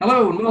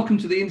Hello and welcome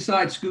to the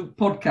Inside Scoop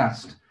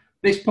podcast.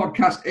 This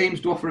podcast aims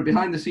to offer a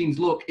behind-the-scenes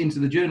look into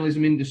the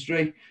journalism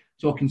industry,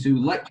 talking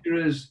to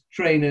lecturers,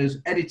 trainers,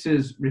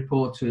 editors,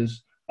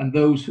 reporters, and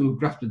those who have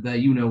grafted their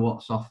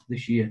you-know-whats off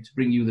this year to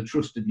bring you the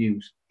trusted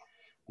news.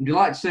 I'm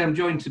delighted to say I'm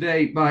joined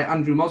today by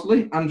Andrew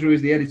Mosley. Andrew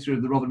is the editor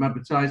of the Rotherham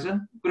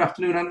Advertiser. Good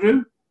afternoon,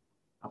 Andrew.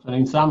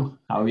 Afternoon, Sam.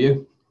 How are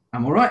you?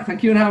 I'm all right,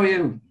 thank you. And how are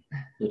you?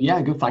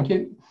 Yeah, good, thank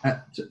you.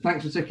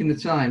 Thanks for taking the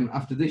time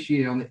after this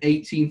year on the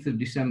 18th of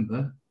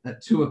December at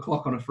 2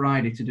 o'clock on a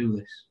Friday to do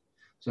this.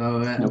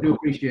 So I do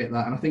appreciate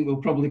that. And I think we'll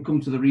probably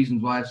come to the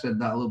reasons why I've said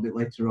that a little bit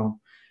later on.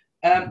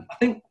 I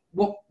think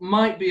what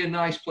might be a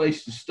nice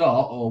place to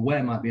start, or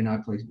where might be a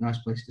nice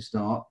place to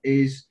start,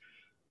 is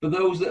for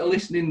those that are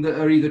listening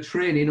that are either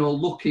training or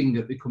looking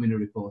at becoming a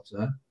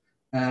reporter,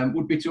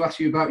 would be to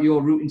ask you about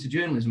your route into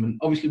journalism. And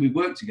obviously we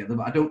work together,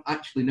 but I don't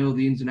actually know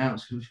the ins and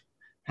outs of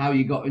how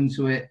you got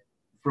into it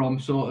from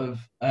sort of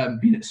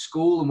being at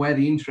school and where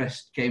the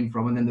interest came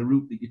from and then the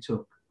route that you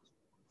took.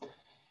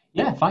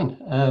 Yeah, fine.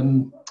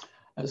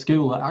 At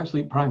school,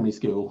 actually primary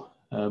school,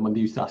 when they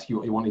used to ask you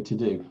what you wanted to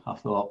do, I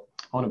thought,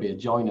 I want to be a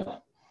joiner.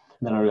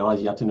 And then I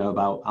realised you had to know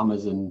about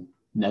hammers and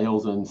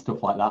nails and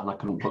stuff like that, and I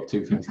couldn't put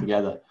two things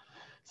together.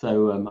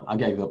 So I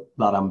gave up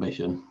that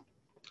ambition.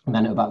 And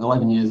then at about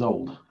 11 years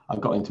old, I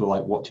got into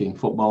watching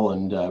football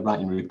and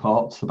writing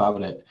reports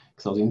about it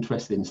because I was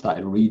interested and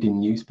started reading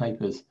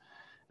newspapers.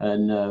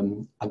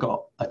 And I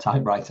got a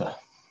typewriter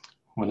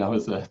when I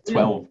was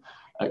 12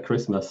 at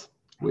Christmas,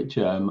 which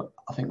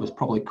I think was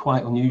probably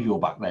quite unusual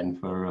back then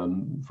for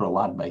a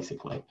lad,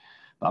 basically.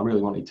 But I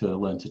really wanted to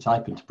learn to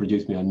type and to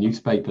produce my own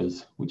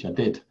newspapers, which I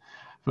did.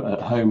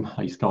 At home,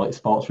 I used to call it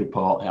Sports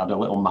Report. It had a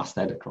little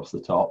masthead across the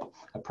top,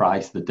 a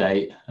price, the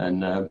date,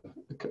 and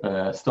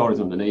stories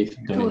underneath,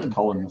 done into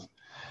columns.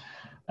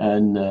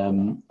 And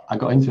I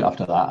got into it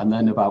after that. And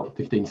then about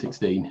 15,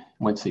 16,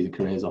 went to see the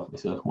careers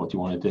officer. What do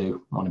you want to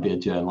do? I want to be a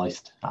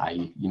journalist.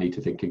 You need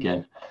to think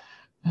again.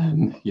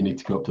 You need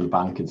to go up to the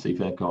bank and see if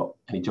they've got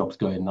any jobs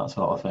going, that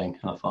sort of thing.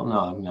 And I thought, no,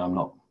 I'm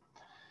not.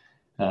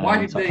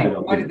 Why did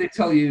they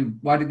tell you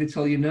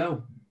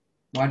no?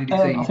 Why did you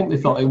say? I think they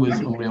thought it was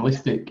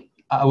unrealistic.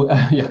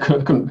 I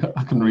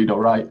couldn't read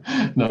or write.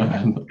 No,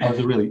 I was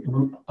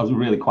a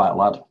really quiet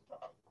lad,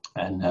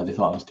 and they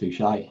thought I was too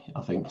shy,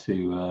 I think,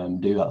 to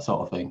do that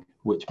sort of thing,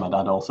 which my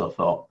dad also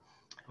thought.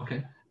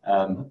 Okay.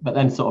 But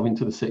then sort of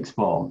into the sixth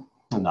form,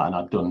 and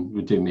I'd done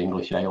my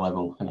English A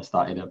level, and I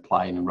started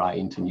applying and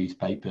writing to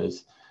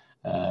newspapers.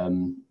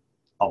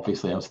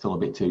 Obviously, I was still a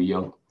bit too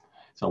young,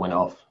 so I went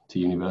off to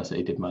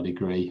university, did my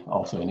degree,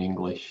 also in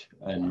English,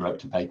 and wrote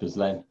to papers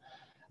then.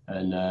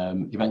 And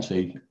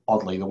eventually,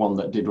 oddly, the one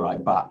that did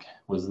write back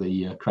was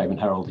the Craven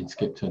Herald in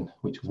Skipton,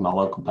 which was my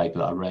local paper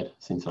that I read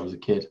since I was a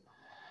kid.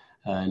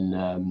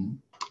 And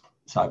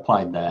so I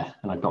applied there,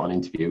 and I got an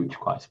interview, which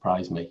quite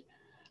surprised me.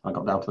 I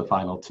got down to the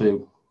final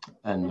two,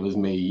 and it was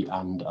me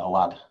and a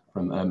lad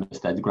from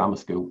Ermstead Grammar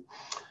School.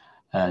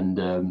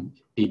 And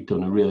he'd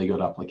done a really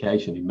good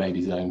application. He'd made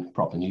his own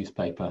proper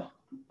newspaper,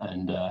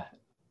 and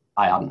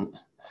I hadn't.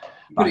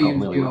 But you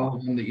used your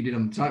one that you did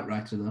on the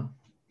typewriter, though.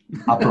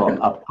 I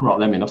brought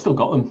them in. I've still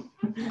got them,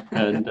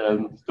 and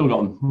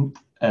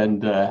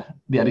And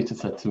the editor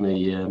said to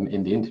me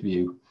in the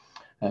interview,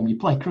 "You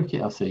play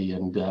cricket, I see,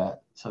 and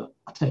so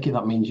I take it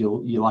that means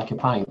you like a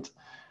pint."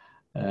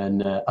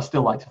 And I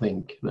still like to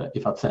think that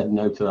if I'd said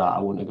no to that, I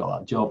wouldn't have got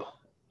that job.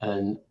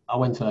 And I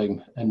went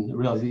home and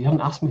realised he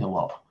hadn't asked me a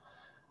lot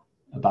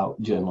about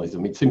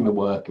journalism. He'd seen my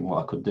work and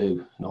what I could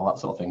do and all that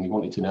sort of thing. He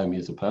wanted to know me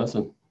as a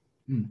person.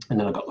 And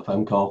then I got the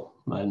phone call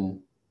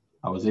and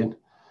I was in,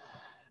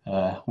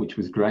 which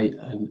was great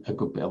and a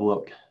good bit of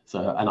luck.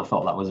 And I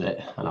thought that was it,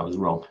 and I was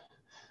wrong.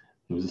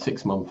 It was a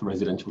 6-month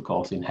residential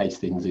course in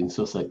Hastings in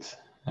Sussex,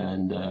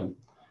 and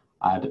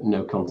I had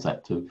no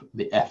concept of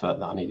the effort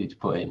that I needed to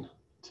put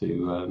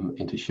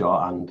into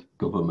shorthand,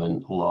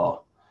 government,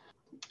 law.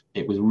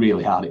 It was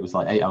really hard. It was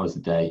like 8 hours a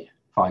day,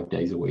 5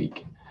 days a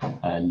week,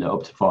 and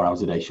up to 4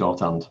 hours a day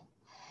shorthand.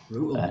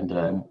 Ooh. And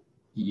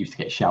you used to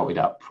get shouted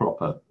at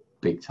proper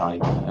big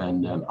time,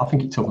 and I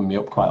think it toughened me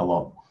up quite a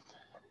lot.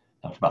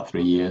 After about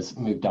 3 years, I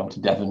moved down to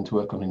Devon to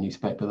work on a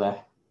newspaper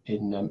there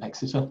in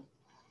Exeter.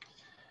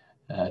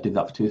 Did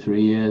that for 2 or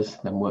 3 years,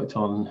 then worked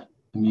on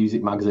a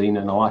music magazine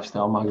and a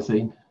lifestyle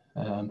magazine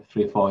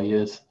 3 or 4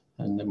 years,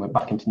 and then went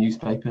back into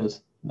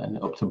newspapers, then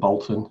up to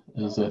Bolton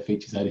as a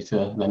features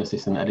editor, then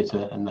assistant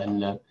editor, and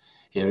then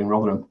here in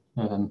Rotherham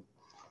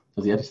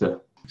as the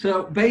editor.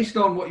 So based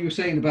on what you were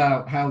saying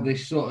about how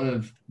this sort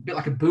of, a bit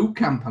like a boot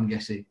camp, I'm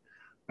guessing,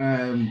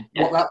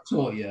 what that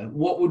taught you,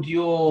 what would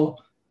your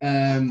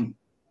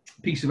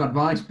piece of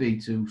advice be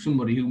to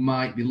somebody who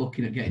might be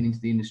looking at getting into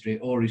the industry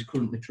or is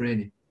currently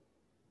training?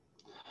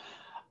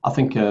 I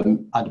think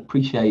I'd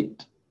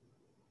appreciate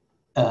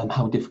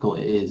how difficult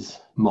it is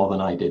more than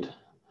I did,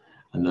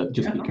 and that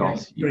just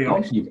because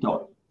you've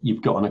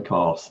got on a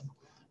course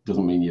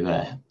doesn't mean you're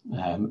there.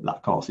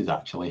 That course is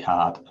actually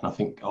hard, and I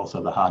think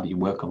also the harder you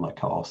work on that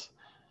course,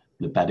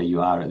 the better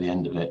you are at the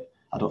end of it.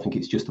 I don't think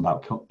it's just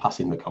about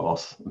passing the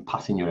course and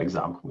passing your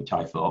exam, which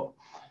I thought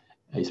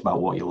It's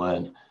about what you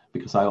learn.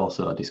 Because I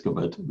also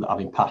discovered that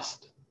having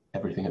passed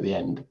everything at the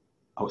end,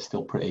 I was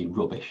still pretty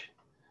rubbish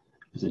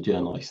as a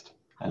journalist.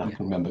 And I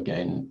can remember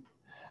getting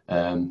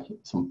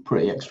some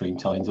pretty extreme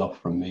tellings off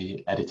from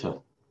the editor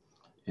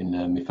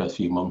in my first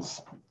few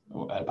months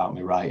about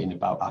me writing,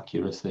 about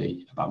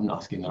accuracy, about not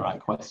asking the right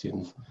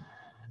questions.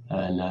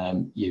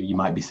 And you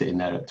might be sitting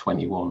there at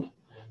 21,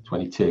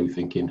 22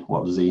 thinking,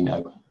 what does he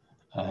know?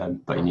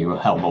 But he knew a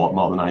hell of a lot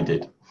more than I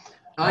did.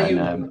 I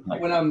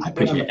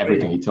appreciate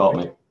everything he taught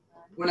me.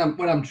 When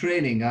I'm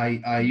training,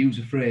 I use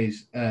a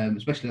phrase,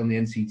 especially on the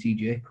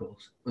NCTJ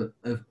course,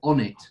 of on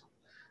it,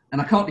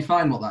 and I can't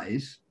define what that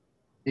is.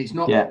 It's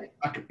not. Yeah.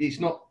 It's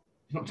not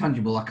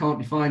tangible. I can't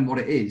define what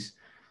it is,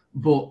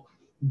 but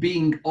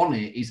being on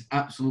it is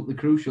absolutely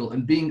crucial.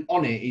 And being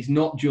on it is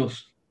not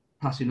just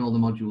passing all the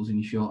modules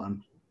in your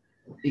shorthand.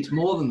 It's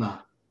more than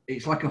that.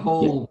 It's like a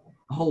whole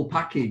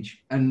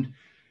package, and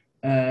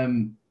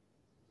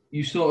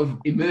you sort of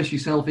immerse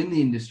yourself in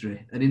the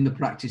industry and in the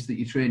practice that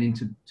you're training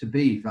to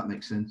be, if that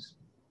makes sense.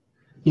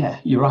 Yeah,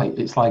 you're right.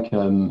 It's like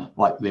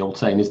the old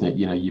saying, isn't it?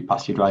 You know, you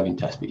pass your driving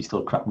test, but you're still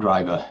a crap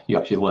driver. You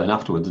actually learn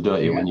afterwards,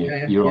 don't you? When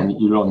you're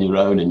on your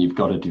own and you've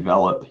got to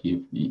develop.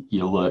 You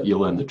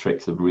learn the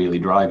tricks of really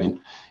driving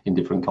in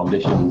different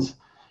conditions.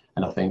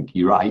 And I think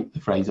you're right. The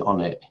phrase on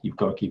it, you've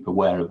got to keep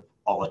aware of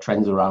all the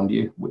trends around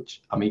you,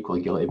 which I'm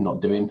equally guilty of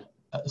not doing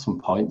at some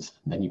points.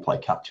 And then you play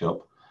catch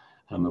up.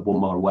 I'm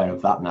more aware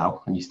of that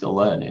now, and you're still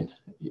learning.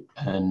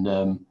 And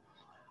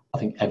I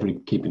think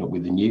keeping up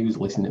with the news,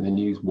 listening to the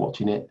news,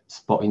 watching it,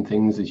 spotting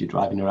things as you're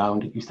driving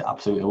around, I used to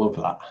absolutely love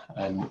that.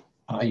 And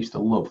I used to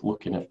love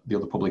looking at the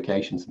other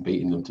publications and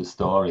beating them to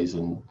stories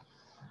and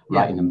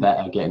writing them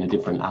better, getting a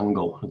different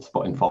angle and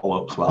spotting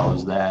follow-ups while I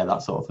was there,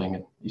 that sort of thing.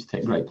 And I used to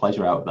take great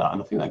pleasure out of that.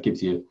 And I think that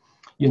gives you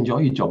enjoy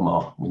your job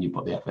more when you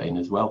put the effort in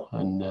as well.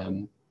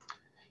 And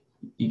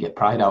you get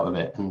pride out of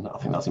it. And I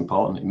think that's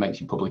important. It makes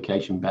your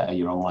publication better,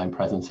 your online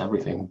presence,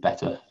 everything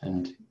better.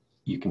 And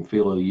you can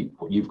feel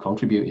what you've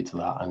contributed to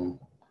that, and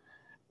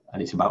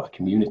it's about a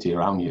community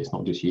around you. It's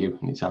not just you,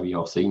 and it's how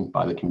you're seen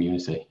by the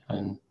community,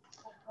 and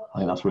I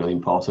think that's really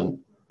important.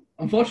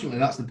 Unfortunately,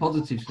 that's the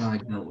positive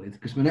side dealt with,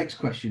 because my next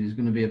question is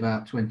going to be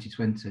about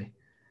 2020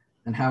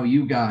 and how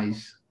you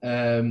guys,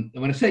 and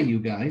when I say you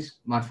guys,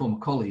 my former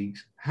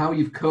colleagues, how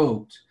you've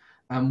coped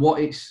and what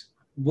it's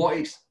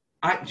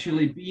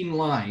actually been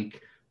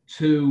like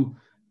to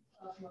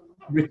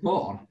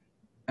report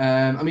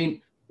on. I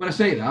mean, when I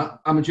say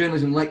that, I'm a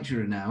journalism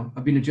lecturer now.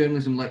 I've been a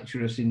journalism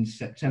lecturer since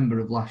September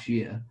of last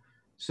year.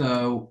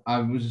 So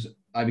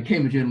I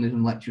became a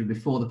journalism lecturer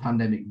before the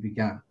pandemic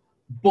began.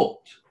 But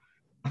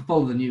I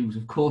follow the news,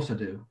 of course I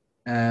do.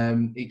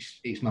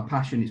 It's my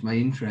passion, it's my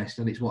interest,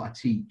 and it's what I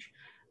teach.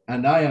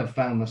 And I have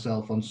found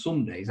myself on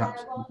some days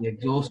absolutely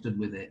exhausted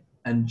with it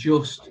and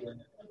just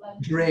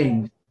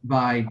drained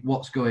by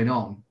what's going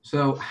on.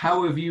 So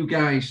how have you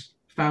guys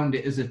found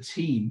it as a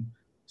team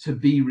to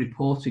be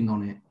reporting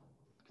on it?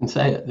 I can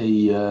say at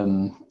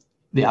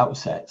the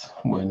outset,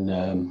 when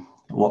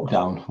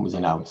lockdown was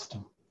announced,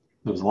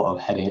 there was a lot of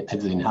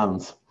heads in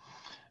hands,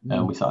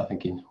 and we started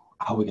thinking,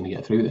 how are we going to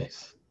get through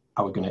this?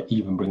 How are we going to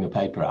even bring the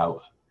paper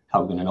out? How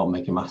are we going to not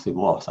make a massive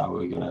loss? How are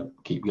we going to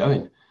keep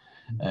going?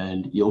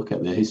 And you look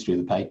at the history of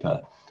the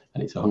paper,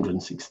 and it's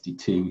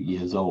 162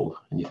 years old,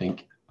 and you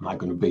think, am I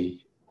going to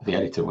be the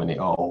editor when it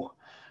all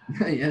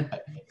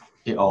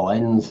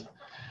ends?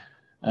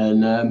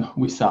 And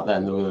we sat there,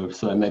 and there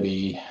were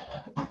maybe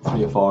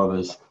 3 or 4 of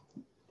us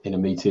in a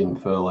meeting.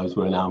 Furloughs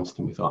were announced,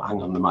 and we thought,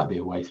 hang on, there might be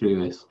a way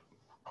through this.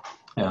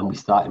 And we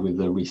started with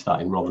the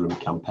Restarting Rotherham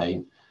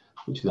campaign,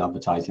 which was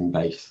advertising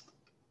based,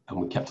 and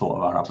we kept a lot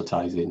of our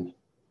advertising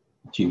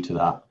due to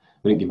that.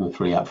 We didn't give them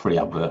free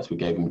adverts, we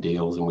gave them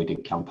deals, and we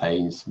did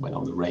campaigns, went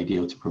on the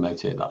radio to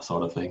promote it, that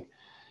sort of thing.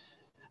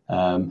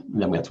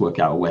 Then we had to work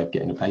out a way of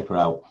getting the paper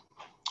out.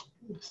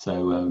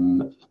 So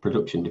the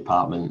production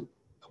department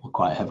were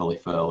quite heavily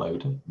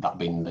furloughed, that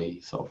being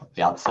the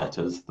ad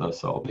setters, those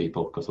sort of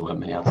people, because there weren't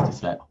many ads to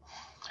set.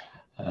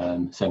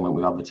 Same went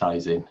with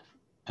advertising,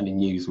 and in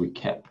news we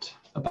kept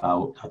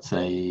about, I'd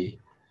say,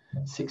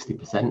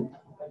 60%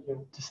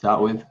 to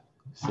start with.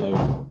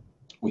 So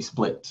we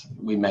split,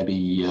 we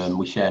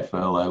shared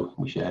furlough,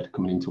 we shared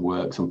coming into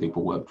work, some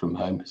people worked from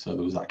home, so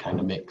there was that kind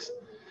of mix.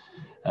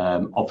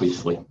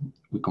 Obviously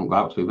we couldn't go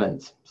out to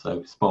events,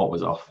 so sport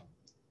was off,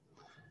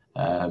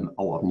 a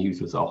lot of news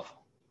was off.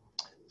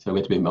 So we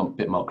had to be a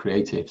bit more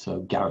creative. So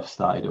Gareth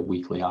started a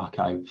weekly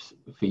archives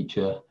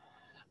feature.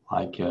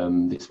 Like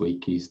this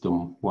week, he's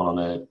done one on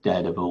a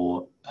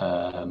daredevil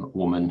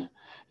woman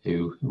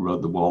who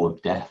rode the wall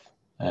of death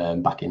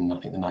back in, I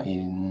think, the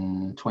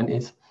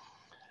 1920s.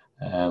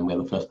 We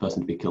had the first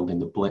person to be killed in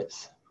the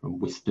Blitz from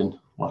Whiston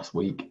last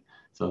week.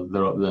 So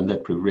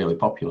they've proved really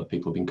popular.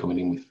 People have been coming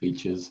in with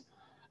features.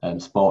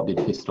 Sport did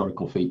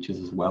historical features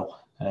as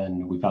well.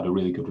 And we've had a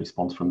really good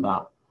response from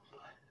that.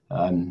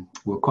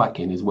 We're quite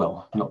keen as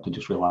well, not to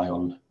just rely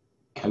on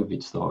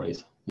COVID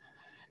stories.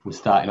 We're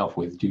starting off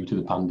with, due to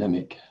the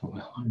pandemic,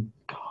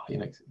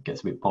 it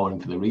gets a bit boring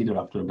for the reader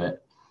after a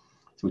bit.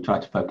 So we try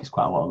to focus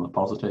quite a lot on the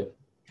positive.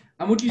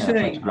 And would you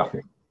say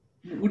photographic.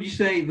 Would you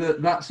say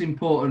that that's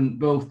important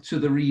both to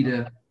the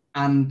reader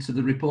and to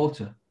the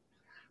reporter?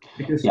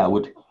 Because yeah, I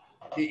would.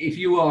 If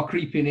you are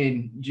creeping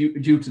in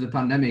due to the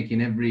pandemic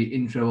in every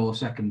intro or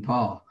second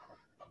part,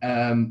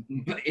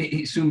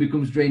 it soon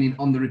becomes draining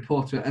on the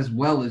reporter as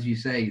well as, you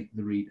say,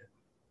 the reader.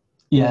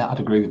 Yeah, I'd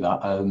agree with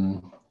that.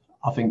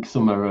 I think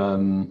some are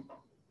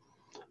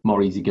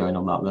more easygoing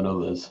on that than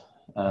others.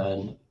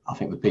 And I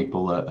think the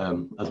people that,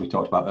 as we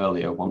talked about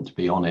earlier, want to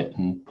be on it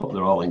and put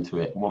their all into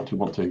it, want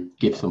to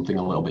give something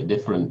a little bit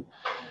different.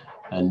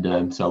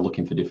 And so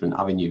looking for different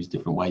avenues,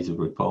 different ways of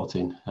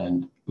reporting.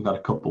 And we've had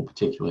a couple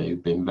particularly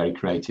who've been very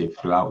creative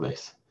throughout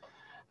this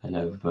and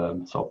have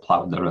sort of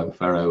ploughed their own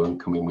furrow and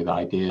come in with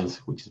ideas,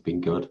 which has been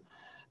good.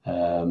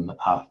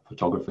 Our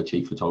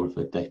chief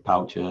photographer, Dave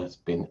Poucher, has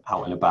been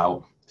out and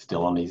about,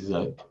 still on his,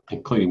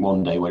 including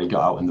one day where he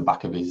got out in the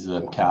back of his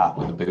car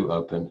with the boot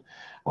open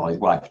while his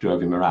wife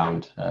drove him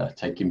around,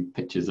 taking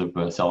pictures of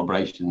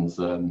celebrations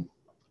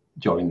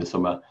during the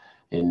summer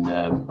in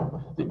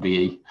the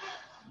VE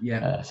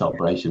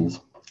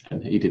celebrations.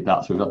 And he did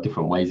that. So we've got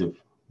different ways of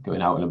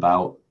going out and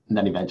about. And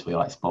then eventually,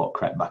 like, sport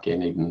crept back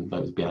in, even though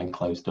it was behind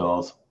closed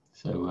doors.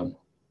 So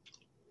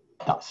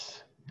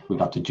we've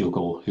had to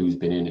juggle who's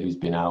been in, who's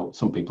been out.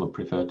 Some people have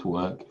preferred to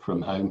work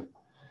from home.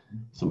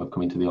 Some have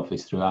come into the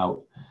office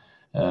throughout.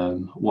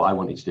 What I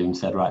wanted to do and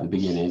said right at the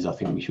beginning is I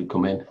think we should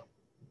come in.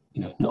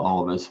 You know, not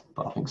all of us,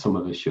 but I think some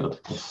of us should,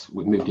 because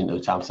we moved into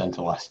the town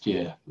centre last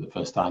year for the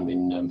first time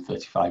in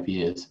 35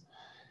 years.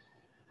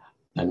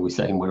 And we're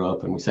saying we're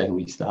open, we're saying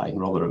restarting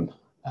Rotherham.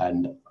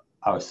 And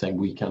I was saying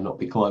we cannot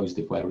be closed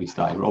if we're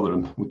restarting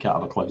Rotherham. We can't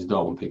have a closed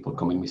door when people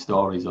come in with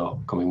stories or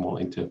come in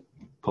wanting to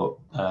put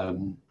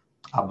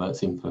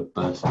adverts in for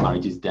births,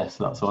 marriages, deaths,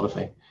 that sort of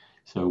thing.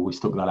 So we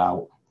stuck that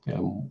out.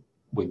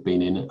 I've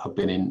been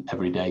in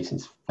every day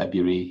since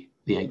February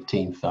the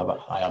 18th.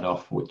 I had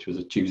off, which was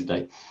a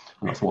Tuesday,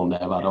 and that's one day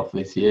I've had off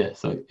this year.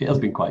 So it has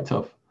been quite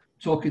tough.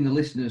 Talking the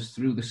listeners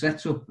through the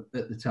setup at the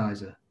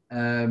Advertiser,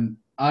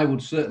 I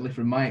would certainly,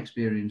 from my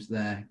experience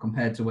there,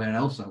 compared to where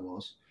else I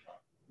was,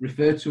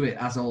 refer to it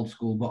as old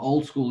school, but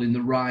old school in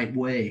the right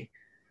way.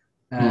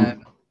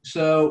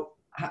 So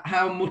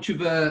how much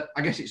of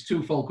I guess it's a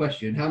twofold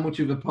question, how much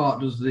of a part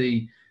does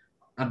the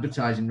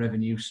advertising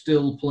revenue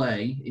still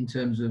play in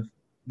terms of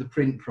the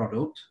print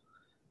product?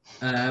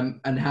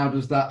 And how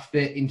does that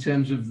fit in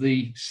terms of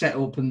the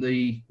setup and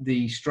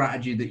the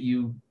strategy that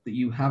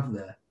you have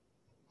there?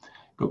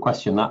 Good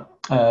question, that.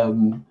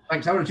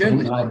 Thanks, I was a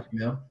journalist, you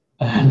know.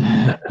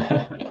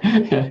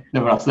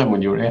 Never asked them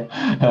when you were here.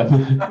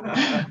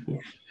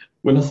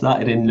 When I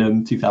started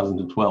in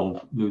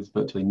 2012, there was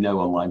virtually no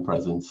online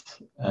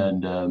presence,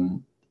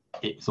 and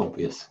it's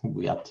obvious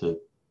we had to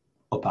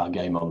up our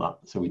game on that,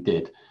 so we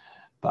did.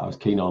 But I was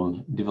keen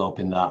on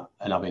developing that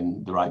and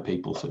having the right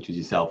people, such as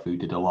yourself, who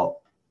did a lot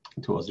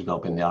towards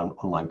developing the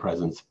online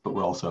presence, but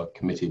we're also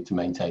committed to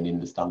maintaining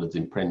the standards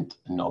in print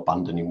and not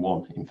abandoning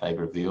one in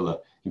favour of the other.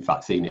 In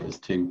fact, seeing it as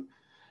two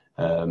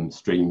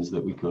streams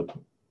that we could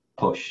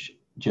push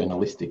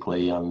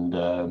journalistically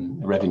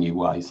and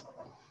revenue-wise.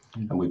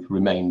 And we've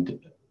remained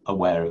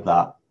aware of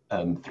that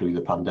through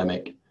the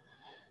pandemic.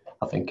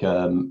 I think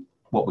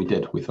what we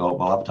did, we thought,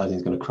 well, advertising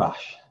is going to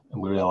crash.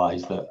 And we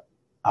realised that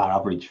our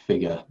average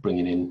figure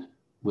bringing in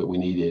what we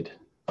needed,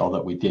 or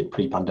that we did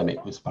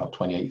pre-pandemic, was about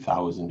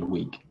 28,000 a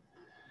week.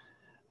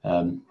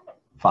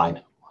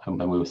 Fine. And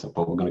then we said,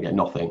 well, we're going to get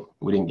nothing.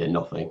 We didn't get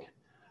nothing.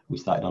 We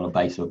started on a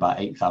base of about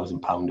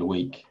 £8,000 a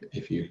week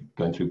if you're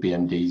going through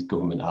BMD's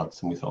government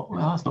ads. And we thought,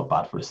 well, that's not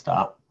bad for a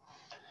start.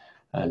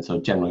 And so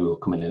generally we were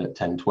coming in at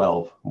 10,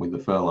 12 with the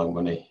furlough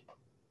money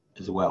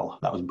as well.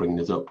 That was bringing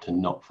us up to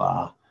not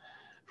far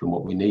from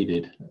what we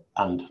needed.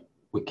 And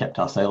we kept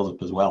our sales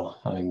up as well.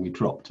 I mean, we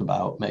dropped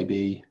about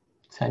maybe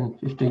 10,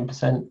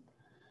 15%.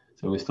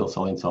 So we're still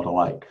selling sort of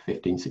like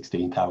 15,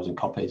 16,000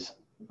 copies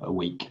a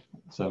week.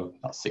 So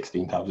that's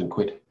 16,000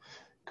 quid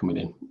coming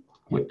in.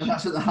 And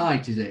that's at the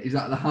height, is it? Is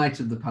that the height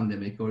of the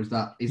pandemic, or is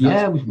that? We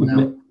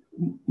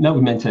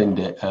maintained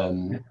it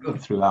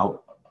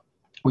throughout,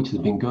 which has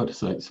been good.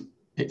 So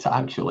it's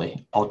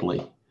actually,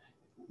 oddly,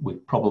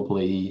 we've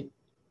probably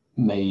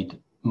made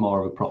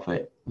more of a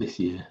profit this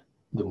year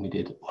than we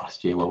did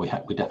last year. Well,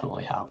 we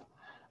definitely have.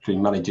 Through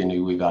managing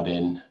who we've had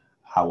in,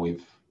 how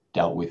we've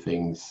dealt with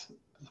things,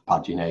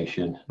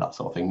 pagination, that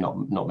sort of thing,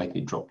 not making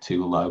it drop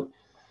too low.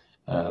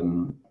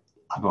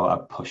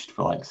 I've pushed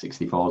for like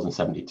 64s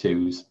and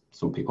 72s.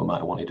 Some people might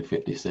have wanted a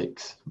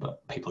 56,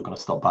 but people are going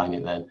to stop buying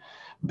it then.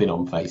 Been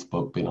on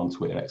Facebook, been on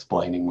Twitter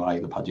explaining why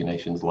the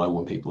pagination's low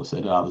when people have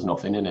said, there's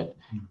nothing in it.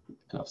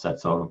 And I've said,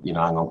 so, hang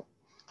on,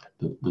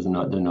 there's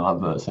no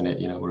adverts in it.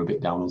 We're a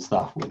bit down on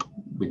staff.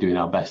 We're doing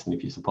our best. And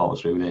if you support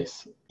us through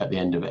this, at the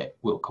end of it,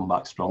 we'll come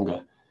back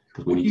stronger,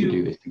 because we need to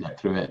do this to get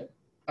through it.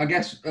 I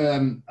guess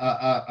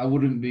I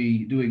wouldn't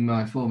be doing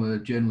my former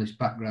journalist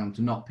background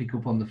to not pick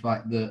up on the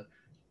fact that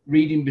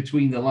reading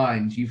between the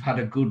lines, you've had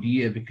a good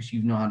year because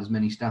you've not had as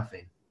many staff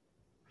in.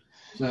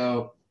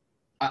 So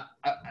I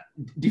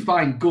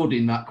define good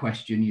in that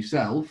question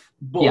yourself,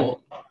 but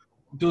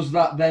does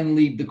that then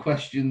lead the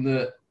question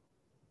that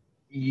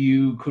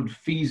you could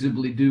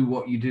feasibly do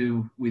what you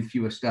do with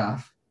fewer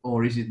staff,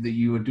 or is it that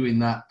you are doing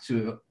that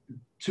to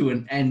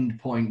an end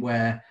point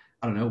where,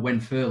 I don't know, when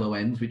furlough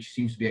ends, which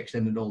seems to be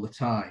extended all the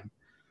time,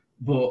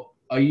 but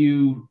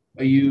is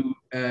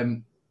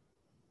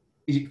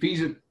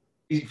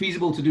it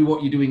feasible to do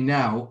what you're doing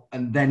now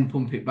and then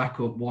pump it back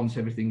up once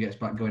everything gets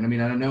back going? I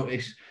mean, I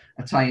notice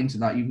a tie into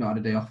that, you've not had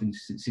a day off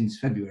since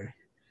February.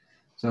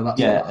 So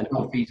that's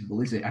not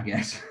feasible, is it, I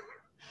guess?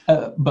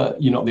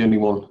 But you're not the only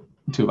one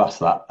to have asked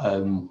that.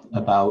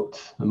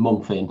 About a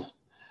month in,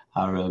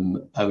 our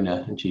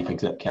owner and chief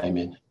exec came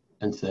in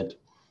and said,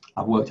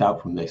 I've worked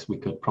out from this, we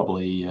could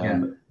probably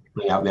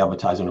bring out the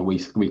Advertiser on a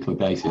weekly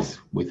basis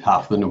with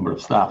half the number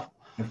of staff.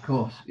 Of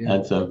course, yeah.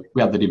 And so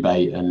we had the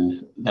debate,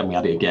 and then we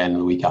had it again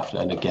the week after,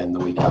 and again the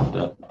week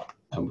after.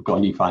 And we've got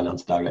a new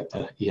finance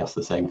director. He asked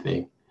the same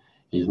thing.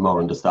 He's more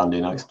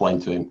understanding. I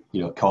explained to him,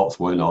 courts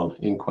weren't on,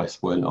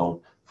 inquests weren't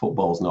on,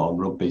 football's not on,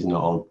 rugby's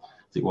not on.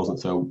 It wasn't.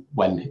 So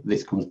when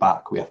this comes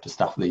back, we have to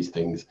staff these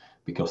things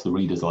because the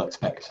readers will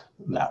expect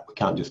that. We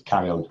can't just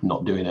carry on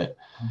not doing it.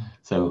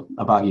 So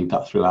I've argued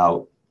that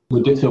throughout.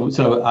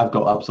 So I've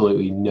got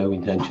absolutely no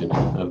intention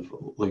of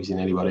losing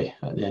anybody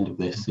at the end of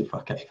this if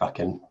I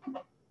can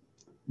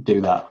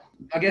do that.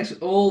 I guess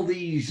all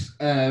these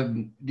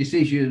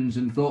decisions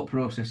and thought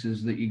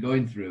processes that you're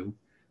going through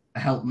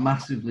are helped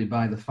massively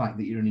by the fact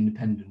that you're an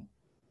independent.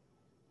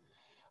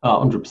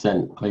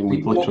 100%. I mean,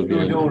 we've literally been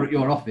at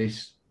your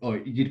office, or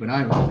you did when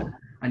I was there,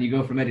 and you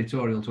go from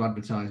editorial to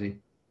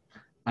advertising,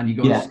 and you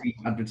go and see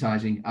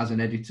advertising as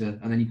an editor,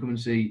 and then you come and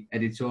see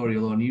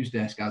editorial or news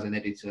desk as an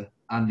editor,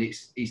 and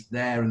it's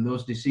there, and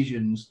those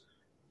decisions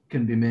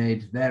can be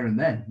made there and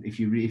then if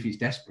it's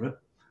desperate.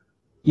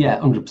 Yeah,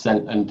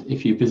 100%. And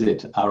if you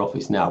visit our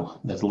office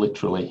now, there's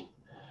literally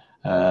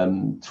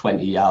 20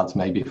 yards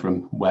maybe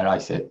from where I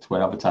sit to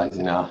where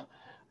advertising are.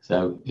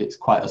 So it's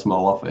quite a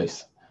small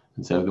office.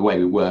 And so the way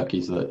we work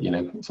is that,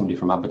 somebody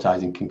from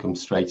advertising can come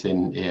straight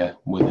in here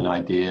with an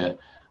idea.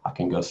 I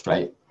can go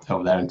straight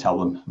over there and tell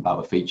them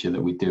about a feature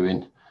that we're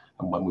doing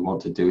and when we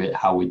want to do it,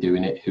 how we're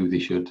doing it, who they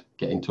should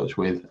get in touch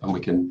with. And we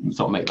can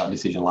sort of make that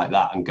decision like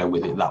that and go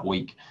with it that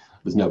week.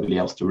 There's nobody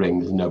else to ring.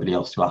 There's nobody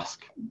else to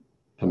ask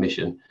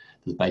permission.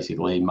 There's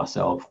basically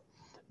myself,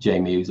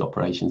 Jamie, who's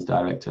operations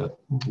director,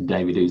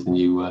 David, who's the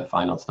new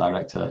finance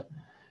director,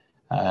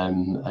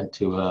 and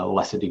to a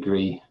lesser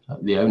degree,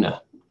 the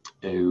owner,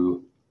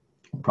 who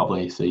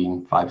probably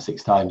seen 5 or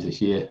 6 times this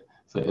year.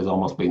 So it has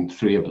almost been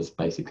 3 of us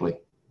basically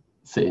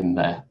sitting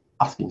there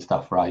asking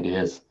staff for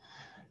ideas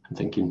and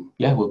thinking,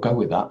 yeah, we'll go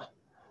with that.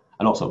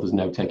 And also there's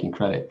no taking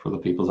credit for other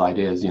people's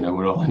ideas.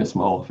 We're all in a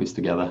small office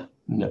together.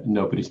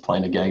 Nobody's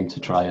playing a game to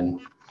try and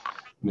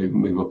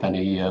move up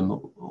any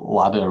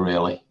ladder,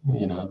 really.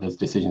 Those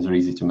decisions are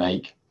easy to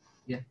make,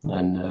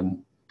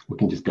 and we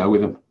can just go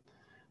with them,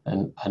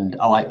 and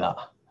I like that.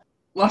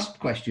 Last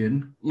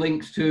question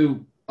links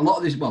to a lot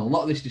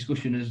of this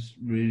discussion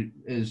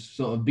has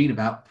sort of been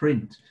about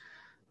print,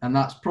 and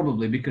that's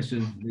probably because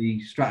of the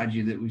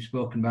strategy that we've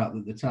spoken about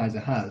that the Tiser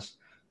has.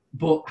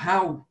 But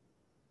how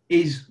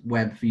is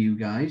web for you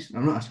guys?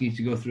 I'm not asking you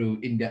to go through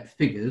in-depth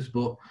figures,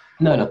 but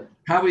no.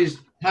 How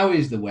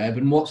is the web,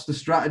 and what's the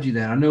strategy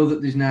there? I know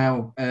that there's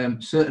now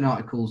certain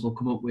articles will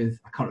come up with,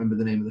 I can't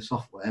remember the name of the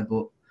software,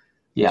 but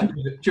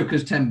chuck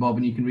us 10 bob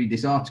and you can read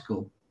this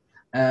article.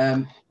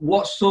 How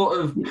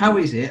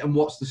is it, and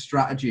what's the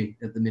strategy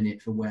at the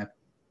minute for web?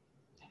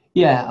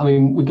 Yeah, I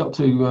mean, we got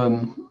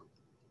to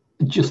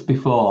just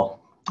before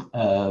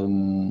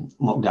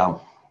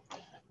lockdown,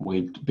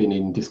 we'd been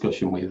in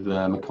discussion with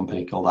a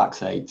company called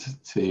Axate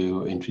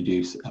to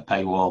introduce a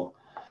paywall.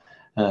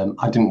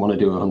 I didn't want to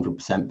do a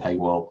 100%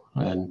 paywall,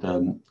 and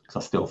because I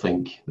still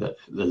think that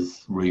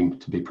there's room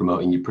to be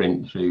promoting your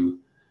print through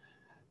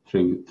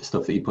the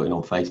stuff that you're putting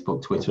on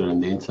Facebook, Twitter,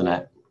 and the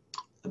internet.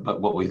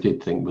 But what we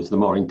did think was the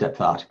more in-depth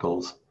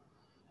articles,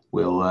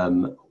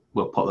 we'll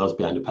put those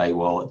behind a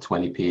paywall at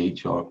 20p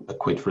each, or a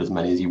quid for as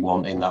many as you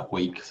want in that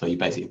week. So you're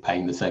basically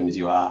paying the same as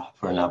you are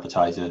for an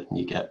advertiser, and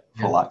you get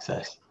full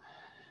access.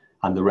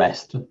 And the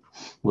rest,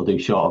 we'll do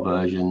shorter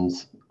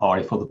versions, or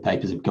if other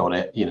papers have got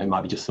it, it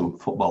might be just some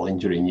football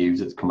injury news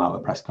that's come out of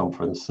a press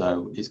conference.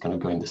 So it's going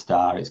to go in the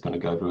Star, it's going to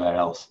go everywhere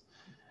else.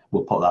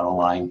 We'll put that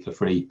online for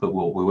free, but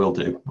what we will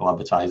do, we'll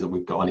advertise that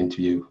we've got an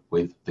interview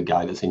with the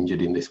guy that's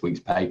injured in this week's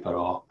paper,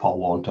 or Paul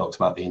Warren talks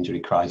about the injury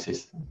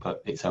crisis,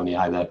 but it's only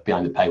either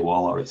behind the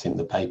paywall or it's in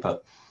the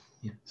paper.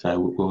 Yeah. So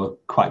we were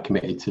quite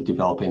committed to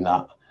developing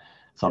that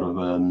sort of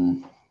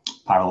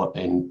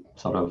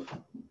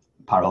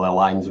parallel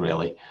lines,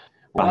 really.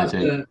 Well,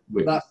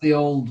 that's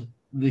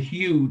the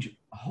huge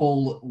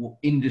whole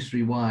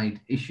industry-wide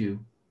issue,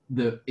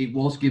 that it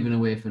was given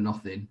away for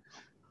nothing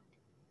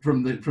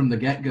from the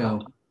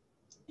get-go.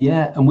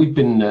 Yeah, and we've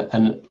been,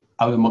 and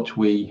however much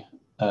we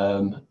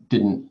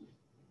didn't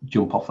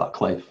jump off that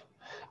cliff,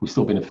 we've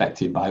still been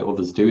affected by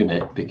others doing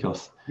it,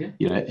 because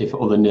if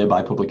other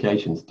nearby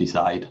publications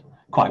decide,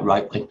 quite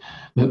rightly,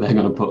 that they're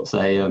going to put,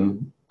 say,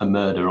 a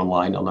murder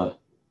online on a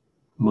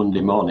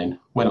Monday morning,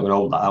 we're not going to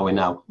hold that, are we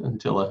now?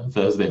 Until a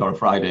Thursday or a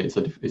Friday, it's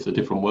a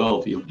different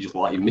world. You just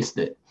like you missed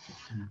it.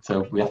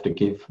 So we have to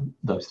give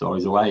those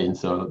stories away, and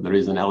so there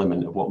is an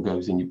element of what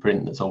goes in your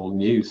print that's old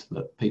news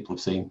that people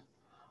have seen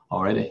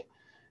already.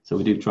 So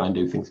we do try and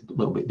do things a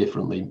little bit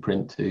differently in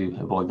print to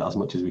avoid that as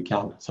much as we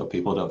can, so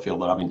people don't feel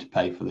they're having to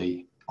pay for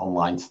the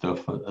online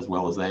stuff as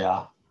well as they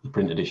are the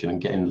print edition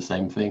and getting the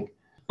same thing.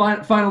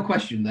 Final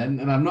question then,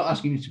 and I'm not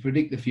asking you to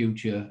predict the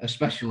future,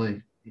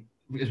 especially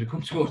as we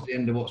come towards the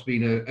end of what's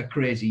been a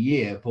crazy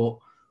year, but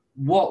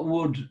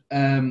what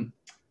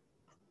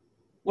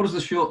does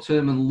the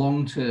short-term and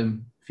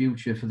long-term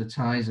future for the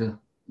Tiser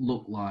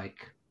look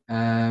like?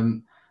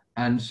 And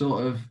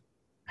sort of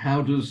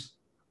how does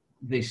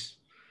this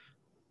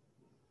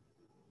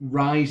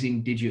rise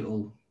in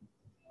digital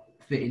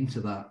fit into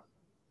that?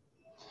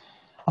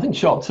 I think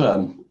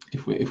short-term,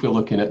 if we're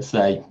looking at,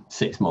 say,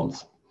 6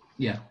 months,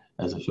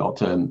 as a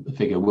short-term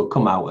figure, we'll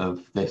come out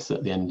of this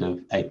at the end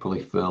of April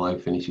if furlough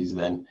finishes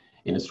then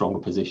in a stronger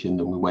position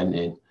than we went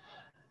in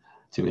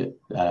to it,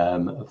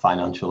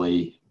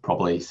 financially,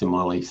 probably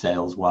similarly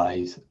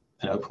sales-wise,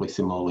 and hopefully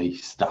similarly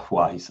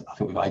staff-wise. I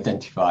think we've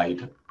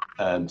identified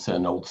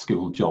certain old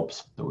school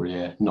jobs that were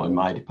here, not in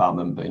my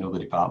department, but in other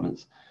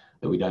departments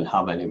that we don't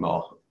have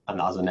anymore. And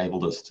that has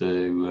enabled us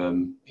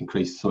to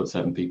increase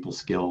certain people's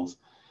skills.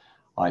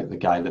 Like the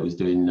guy that was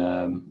doing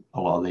a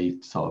lot of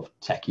the sort of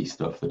techie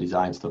stuff, the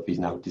design stuff, he's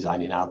now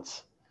designing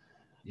ads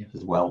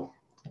as well.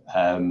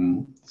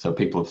 So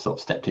people have sort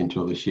of stepped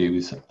into other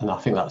shoes, and I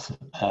think that's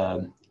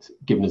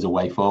given us a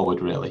way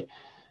forward, really.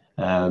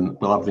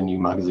 We'll have the new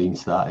magazine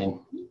starting,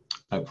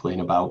 hopefully in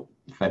about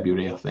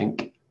February, I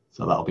think.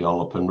 So that'll be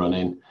all up and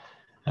running.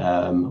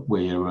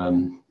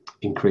 We're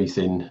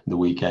increasing the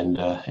weekend,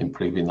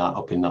 improving that,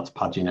 upping that's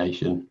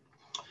pagination.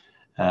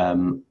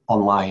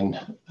 Online,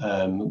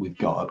 we've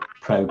got a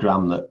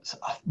programme that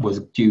was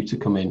due to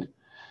come in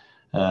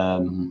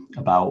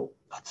about,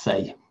 I'd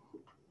say,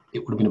 it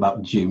would have been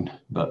about June,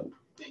 but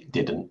it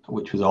didn't,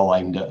 which was all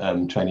aimed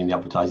at training the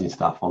advertising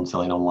staff on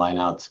selling online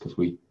ads, because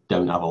we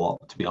don't have a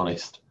lot, to be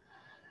honest.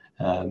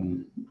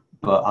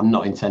 But I'm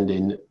not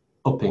intending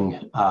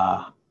upping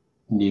our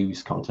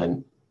news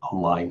content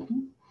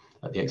online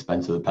at the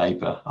expense of the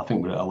paper. I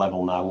think we're at a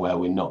level now where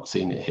we're not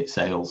seeing it hit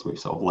sales. We've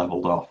sort of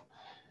leveled off.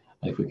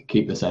 And if we can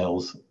keep the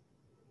sales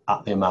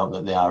at the amount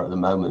that they are at the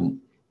moment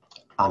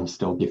and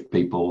still give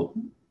people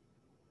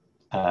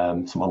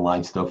some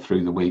online stuff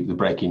through the week, the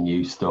breaking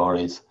news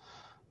stories,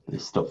 the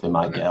stuff they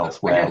might get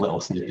elsewhere,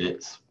 little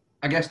snippets.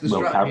 I guess the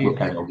strategy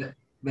is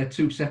they're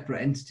two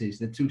separate entities,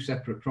 they're two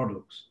separate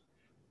products.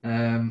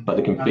 But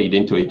they can feed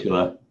into each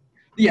other.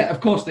 Yeah,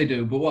 of course they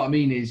do. But what I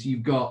mean is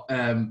you've got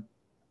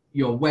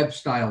your web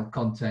style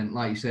content,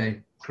 like you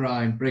say,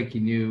 crime,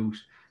 breaking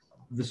news.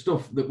 The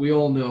stuff that we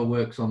all know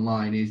works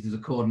online is there's a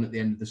cordon at the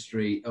end of the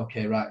street.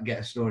 Okay, right, get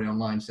a story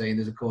online saying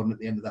there's a cordon at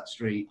the end of that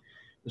street.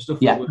 The stuff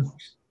that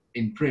works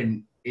in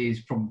print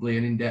is probably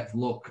an in-depth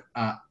look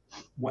at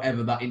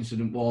whatever that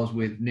incident was,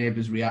 with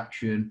neighbours'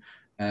 reaction,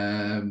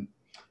 with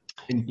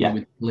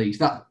the police.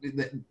 That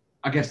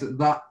I guess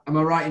that am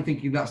I right in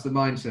thinking that's the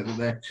mindset, that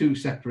they're two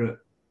separate?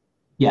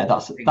 Yeah,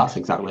 that's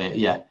exactly it.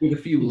 Yeah, with a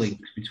few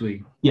links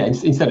between. Yeah,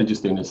 instead of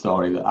just doing a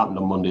story that happened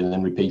on Monday and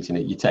then repeating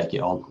it, you take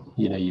it on.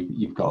 You know,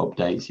 you've got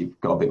updates, you've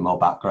got a bit more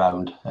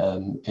background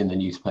in the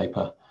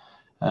newspaper.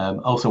 I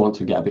also want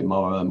to get a bit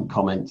more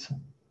comment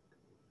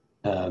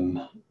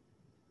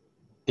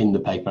in the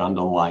paper and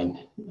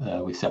online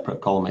with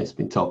separate columnists.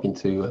 Been talking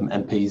to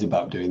MPs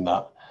about doing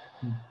that,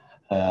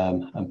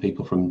 and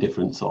people from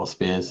different sort of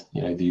spheres.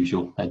 You know, the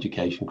usual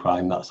education,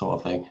 crime, that sort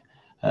of thing.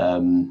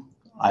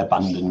 I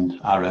abandoned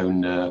our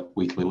own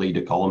weekly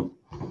leader column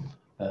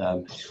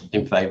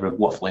in favour of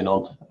waffling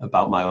on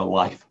about my own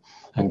life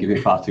and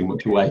giving far too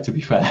much away, to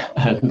be fair.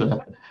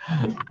 But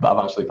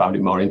I've actually found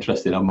it more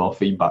interesting and more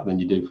feedback than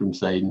you do from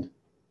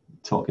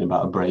talking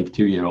about a brave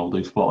 2-year-old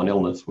who's fought an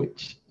illness,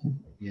 which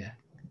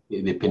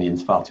the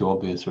opinion's far too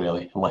obvious,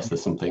 really, unless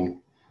there's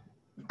something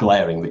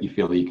glaring that you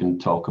feel that you can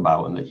talk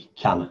about and that you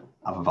can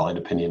have a valid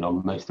opinion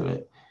on. Most of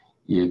it,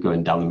 you're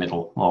going down the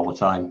middle all the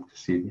time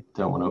because you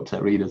don't want to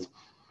upset readers.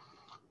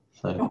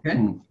 So,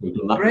 we've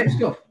done that. Great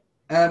stuff.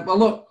 Well,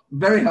 look,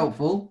 very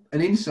helpful,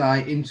 an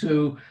insight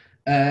into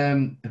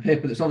a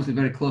paper that's obviously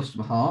very close to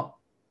my heart,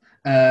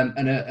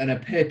 and a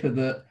paper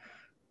that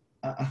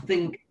I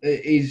think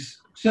is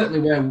certainly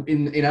where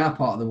in our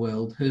part of the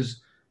world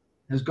has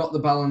got the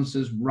balance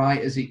as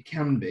right as it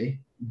can be.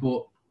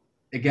 But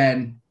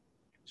again,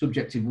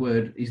 subjective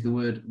word is the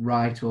word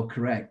right or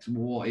correct.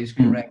 What is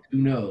correct? Who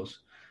knows?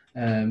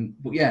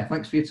 But yeah,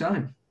 thanks for your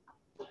time.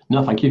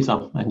 No, thank you,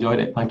 Sam. I enjoyed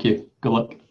it. Thank you. Good luck.